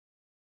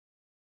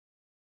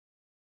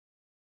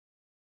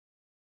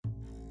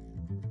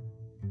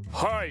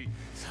Hi,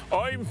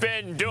 I'm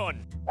Ben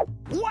Dunne.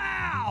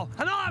 Wow!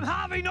 And I'm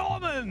Harvey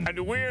Norman!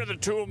 And we're the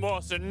two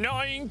most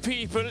annoying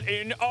people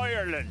in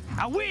Ireland.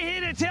 And we're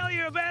here to tell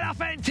you about our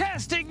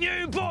fantastic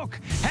new book,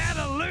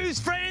 How to Lose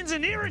Friends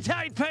and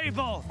Irritate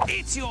People.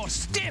 It's your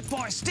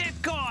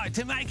step-by-step guide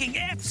to making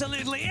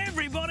absolutely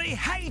everybody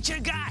hate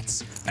your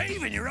guts,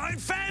 even your own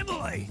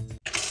family.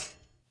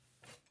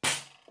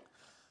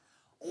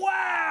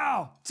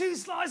 Wow! 2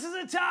 slices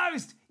of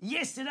toast!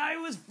 Yesterday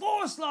was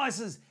 4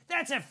 slices.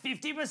 That's a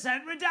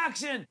 50%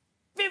 reduction.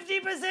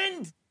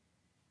 50%!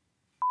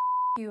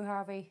 You,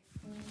 Harvey.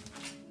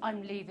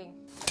 I'm leaving.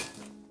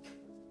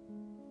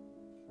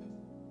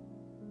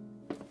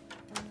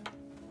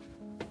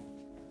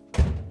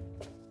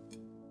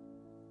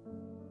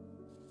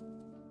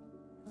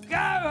 Go,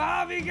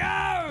 Harvey,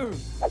 go!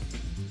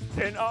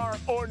 In our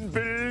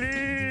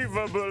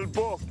unbelievable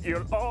book,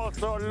 you'll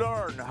also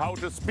learn how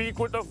to speak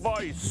with a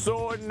voice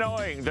so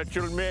annoying that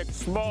you'll make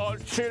small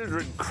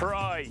children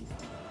cry.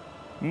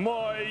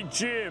 My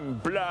gym,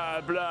 blah,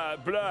 blah,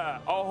 blah,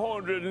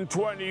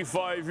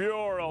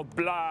 €125,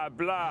 blah,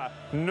 blah.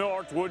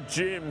 Northwood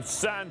Gym,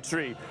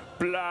 Santry,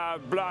 blah,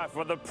 blah,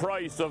 for the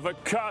price of a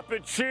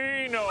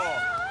cappuccino.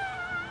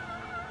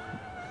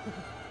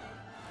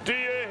 Do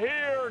you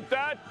hear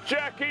that,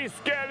 Jackie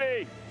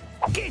Skelly?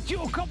 Get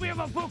your copy of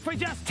a book for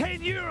just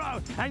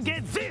 €10 and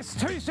get this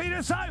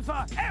 2-seater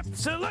sofa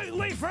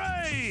absolutely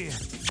free!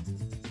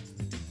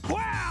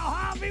 Wow,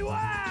 Harvey,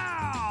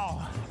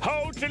 wow!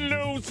 How to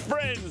Lose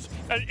Friends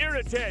and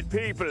Irritate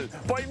People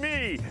by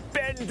me,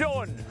 Ben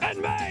Dunne.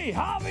 And me,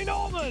 Harvey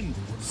Norman.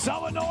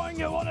 So annoying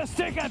you want to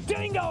stick a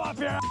dingo up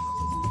your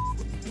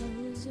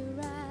Close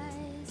your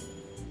eyes,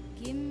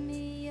 give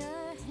me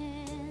your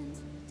hand.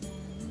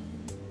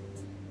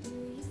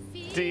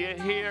 Do you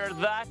hear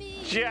that,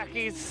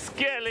 Jackie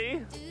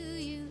Skelly?